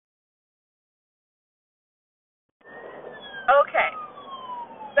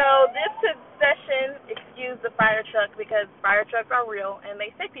So this session, excuse the fire truck because fire trucks are real and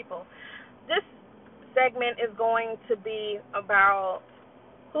they save people. This segment is going to be about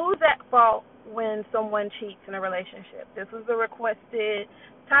who's at fault when someone cheats in a relationship. This was a requested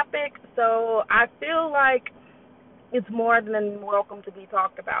topic, so I feel like it's more than welcome to be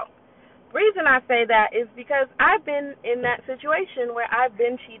talked about. Reason I say that is because I've been in that situation where I've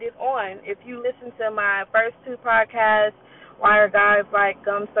been cheated on. If you listen to my first two podcasts, why are guys like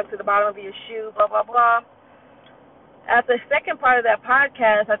gum stuck to the bottom of your shoe, blah blah blah. At the second part of that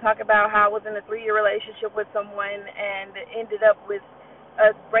podcast, I talk about how I was in a 3-year relationship with someone and it ended up with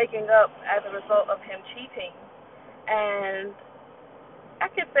us breaking up as a result of him cheating. And I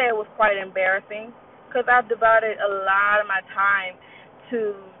could say it was quite embarrassing because I've devoted a lot of my time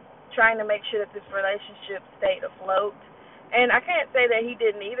to trying to make sure that this relationship stayed afloat. And I can't say that he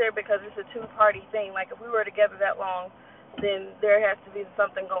didn't either because it's a two-party thing. Like, if we were together that long, then there has to be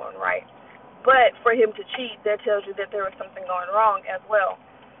something going right. But for him to cheat, that tells you that there was something going wrong as well.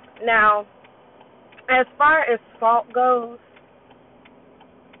 Now, as far as fault goes,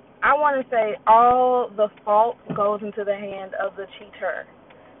 I want to say all the fault goes into the hand of the cheater.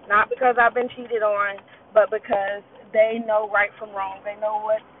 Not because I've been cheated on, but because they know right from wrong. They know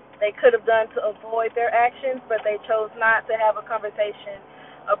what they could have done to avoid their actions, but they chose not to have a conversation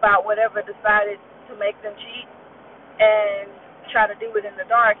about whatever decided to make them cheat and try to do it in the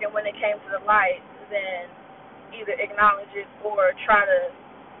dark. And when it came to the light, then either acknowledge it or try to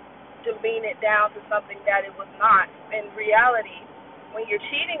demean it down to something that it was not. In reality, when you're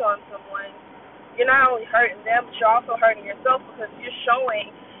cheating on someone, you're not only hurting them, but you're also hurting yourself because you're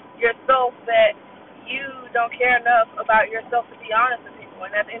showing yourself that you don't care enough about yourself to be honest with people.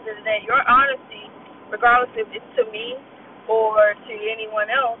 And at the end of the day, your honesty, regardless if it's to me or to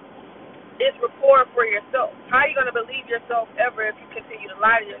anyone else, is rapport for yourself. How are you going to believe yourself ever if you continue to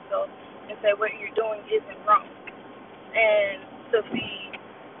lie to yourself and say what you're doing isn't wrong? And to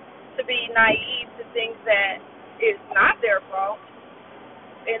be naive to things that is not their fault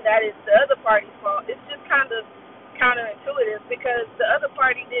and that is the other party's fault, it's just kind of counterintuitive because the other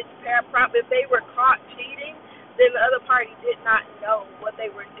party didn't have if they were caught cheating, then the other party did not know what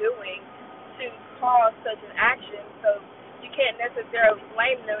they were doing to cause such an action. So you can't necessarily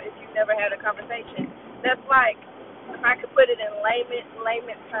blame them if you never had a conversation. That's like, if I could put it in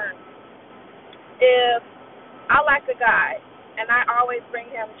layman terms, if I like a guy and I always bring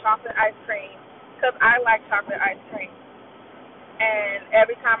him chocolate ice cream because I like chocolate ice cream, and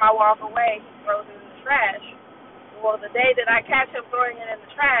every time I walk away, he throws it in the trash. Well, the day that I catch him throwing it in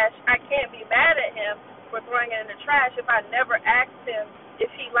the trash, I can't be mad at him for throwing it in the trash if I never asked him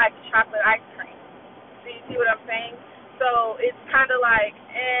if he likes chocolate ice cream. Do you see what I'm saying? So it's kind of like,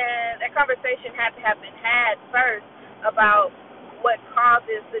 and that conversation had to have been had first about what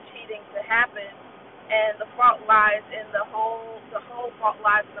causes the cheating to happen, and the fault lies in the whole fault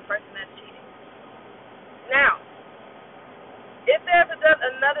lies in the person that's cheating. Now, if there's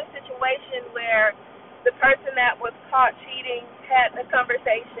another situation where the person that was caught cheating had a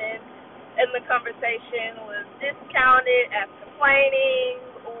conversation and the conversation was discounted as complaining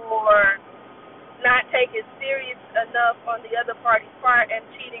or not taken serious enough on the other party's part and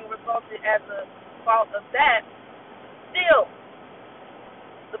cheating resulted as a fault of that, still,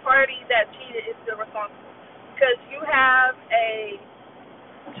 the party that cheated is still responsible because you have a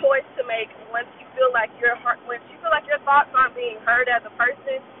choice to make. Once you feel like your thoughts aren't being heard as a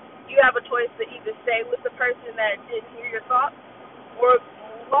person, you have a choice to either stay with the person that didn't hear your thoughts or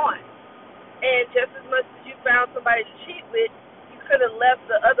move on. And just as much as you found somebody to cheat with, you could have left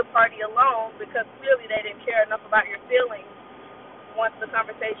the other party alone because clearly they didn't care enough about your feelings once the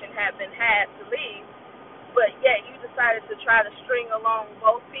conversation had been had to leave. But yet you decided to try to string along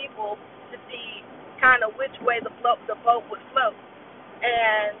both people to see kind of which way the boat would float.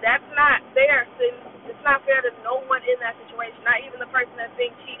 And that's not fair. It's not fair to no one in that situation, not even the person that's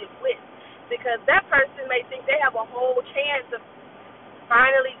being cheated with, because that person may think they have a whole chance of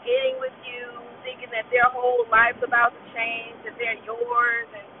finally getting with you, thinking that their whole life's about to change, that they're yours,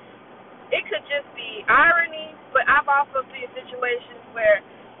 and it could just be irony. But I've also seen situations where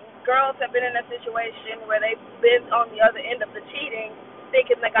girls have been in a situation where they've been on the other end of the cheating,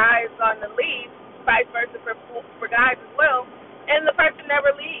 thinking the guy is on the leave, vice versa for guys as well, and the person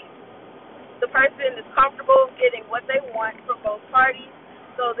never leaves. The person is comfortable getting what they want from both parties,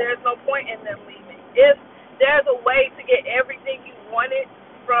 so there's no point in them leaving. If there's a way to get everything you wanted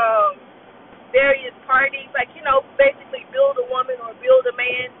from various parties, like, basically build a woman or build a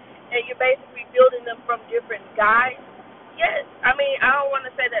man, and you're basically building them from different guys, yes. I mean, I don't want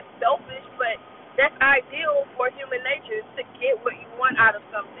to say that's selfish, but that's ideal for human nature, to get what you want out of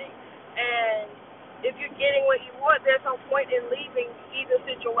something. if you're getting what you want, there's no point in leaving either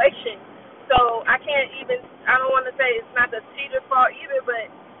situation. So I don't want to say it's not the cheater's fault either, but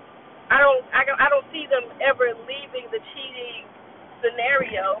I don't see them ever leaving the cheating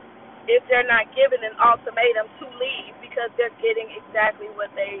scenario if they're not given an ultimatum to leave because they're getting exactly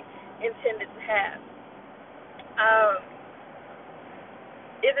what they intended to have. Um,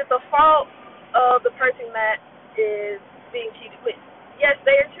 is it the fault of the person that is being cheated with? Yes,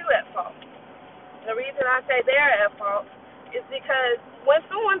 they are too at fault. The reason I say they're at fault is because when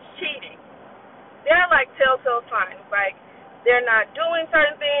someone's cheating, they're like telltale signs. Like they're not doing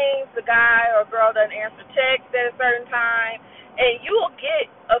certain things. The guy or girl doesn't answer texts at a certain time, and you will get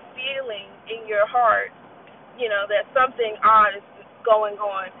a feeling in your heart, that something odd is going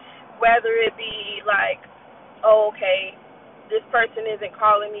on. Whether it be like, oh, okay, this person isn't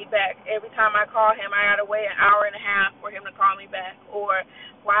calling me back. Every time I call him, I gotta wait an hour and a half for him to call me back. Or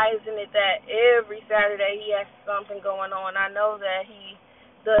why isn't it that every Saturday he has something going on? I know that he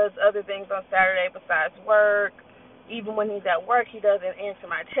does other things on Saturday besides work. Even when he's at work, he doesn't answer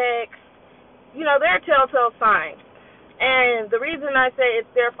my texts. They're telltale signs. And the reason I say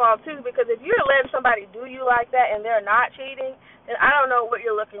it's their fault too, because if you're letting somebody do you like that and they're not cheating, then I don't know what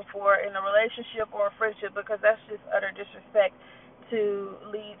you're looking for in a relationship or a friendship, because that's just utter disrespect to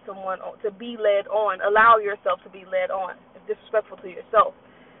lead someone on, to be led on, allow yourself to be led on. It's disrespectful to yourself.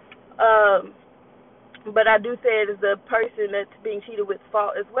 But I do say it is the person that's being cheated with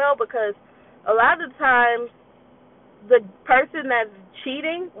fault as well, because a lot of the times the person that's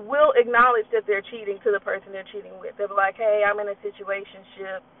cheating will acknowledge that they're cheating to the person they're cheating with. They'll be like, hey, I'm in a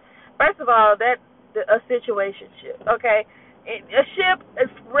situationship. First of all, a situationship, okay? A ship is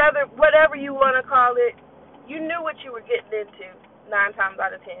rather, whatever you want to call it, you knew what you were getting into 9 times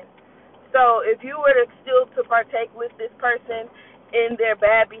out of 10. So if you were to still to partake with this person in their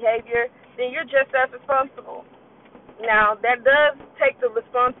bad behavior, then you're just as responsible. Now, that does take the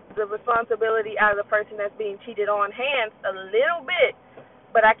responsibility out of the person that's being cheated on hands a little bit,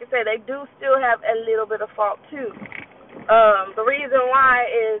 but I can say they do still have a little bit of fault too. The reason why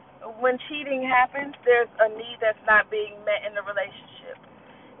is when cheating happens, there's a need that's not being met in the relationship.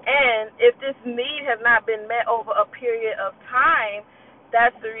 And if this need has not been met over a period of time,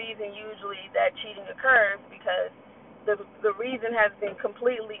 that's the reason usually that cheating occurs, because the reason has been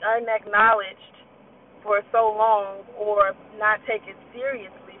completely unacknowledged for so long, or not taken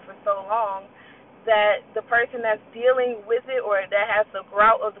seriously for so long, that the person that's dealing with it or that has the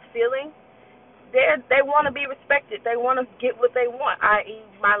grout of the feeling, they want to be respected. They want to get what they want. I.e.,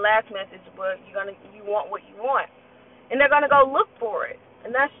 my last message was you want what you want, and they're gonna go look for it,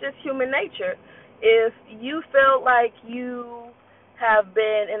 and that's just human nature. If you feel like you have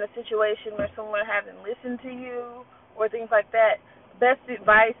been in a situation where someone hasn't listened to you or things like that, best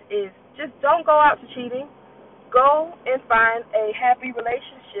advice is just don't go out to cheating. Go and find a happy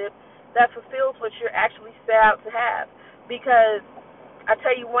relationship that fulfills what you're actually set out to have. Because I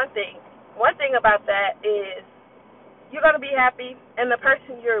tell you one thing about that is you're going to be happy, and the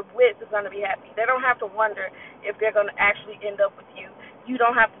person you're with is going to be happy. They don't have to wonder if they're going to actually end up with you. You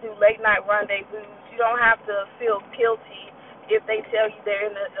don't have to do late night rendezvous. You don't have to feel guilty if they tell you they're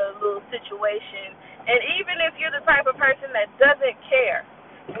in a little situation. And even if you're the type of person that doesn't care,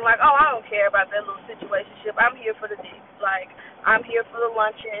 I'm like, oh, I don't care about that little situationship. I'm here for the dick. Like, I'm here for the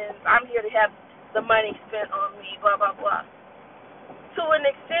luncheons. I'm here to have the money spent on me, blah, blah, blah. To an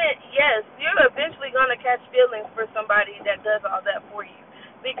extent, yes, you're eventually going to catch feelings for somebody that does all that for you,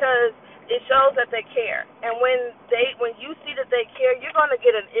 because it shows that they care. And when you see that they care, you're going to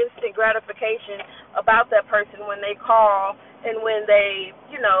get an instant gratification about that person when they call and when they,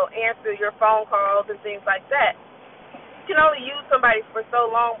 answer your phone calls and things like that. You can only use somebody for so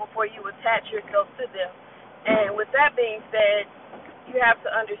long before you attach yourself to them. And with that being said, you have to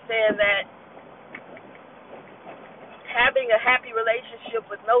understand that having a happy relationship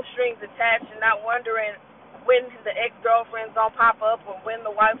with no strings attached and not wondering when the ex-girlfriend's going to pop up or when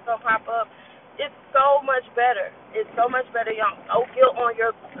the wife's going to pop up, it's so much better. It's so much better. You don't no guilt on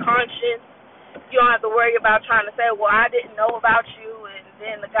your conscience. You don't have to worry about trying to say, well, I didn't know about you, and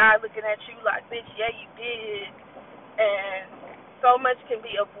then the guy looking at you like, bitch, yeah, you did. And so much can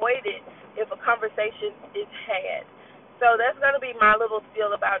be avoided if a conversation is had. So that's going to be my little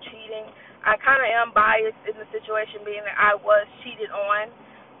spiel about cheating. I kind of am biased in the situation, being that I was cheated on.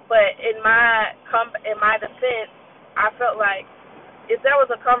 But in my defense, I felt like if there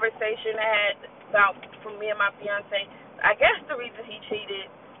was a conversation had about from me and my fiance, I guess the reason he cheated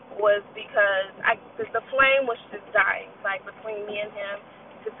was because the flame was just dying, like between me and him.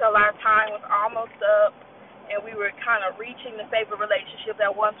 You could tell our time was almost up. and we were kind of reaching the save a relationship that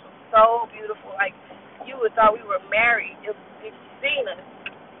once was so beautiful. Like, you would thought we were married if you seen us.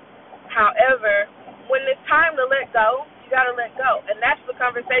 However, when it's time to let go, you gotta let go, and that's the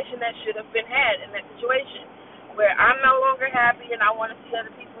conversation that should have been had in that situation, where I'm no longer happy and I want to see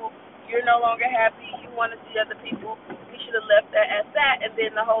other people. You're no longer happy. You want to see other people. We should have left that as that, and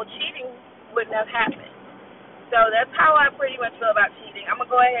then the whole cheating wouldn't have happened. So that's how I pretty much feel about cheating. I'm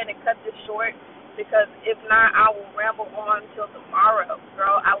gonna go ahead and cut this short because if not, I will ramble on till tomorrow,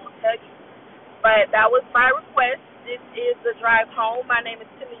 girl. I will tell you. But that was my request. This is The Drive Home. My name is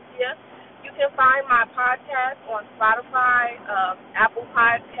Tamekia. You can find my podcast on Spotify, Apple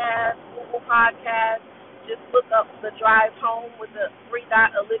Podcasts, Google Podcasts. Just look up The Drive Home with the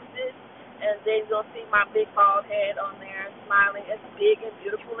three-dot ellipsis, and then you'll see my big bald head on there, smiling as big and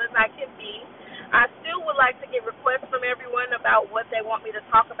beautiful as I can be. I still would like to get requests from everyone about what they want me to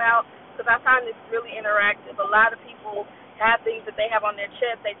talk about, because I find this really interactive. A lot of people have things that they have on their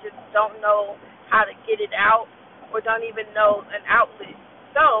chest. They just don't know how to get it out or don't even know an outlet.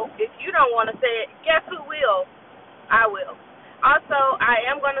 So if you don't want to say it, guess who will? I will. Also, I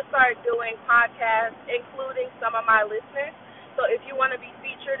am going to start doing podcasts, including some of my listeners. So if you want to be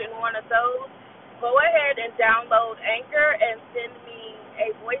featured in one of those, go ahead and download Anchor and send me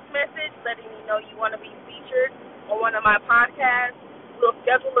a voice message letting me know you want to be featured on one of my podcasts. We'll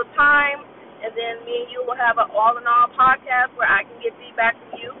schedule a time, and then me and you will have an all-in-all podcast where I can get feedback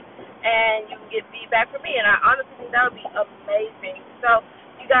from you, and you can get feedback from me. And I honestly think that would be amazing. So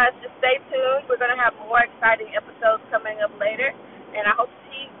you guys just stay tuned. We're going to have more exciting episodes coming up later, and I hope to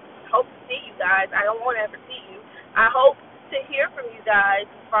see you guys. I don't want to ever see you. I hope to hear from you guys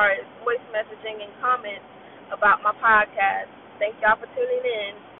as far as voice messaging and comments about my podcast. Thank y'all for tuning in.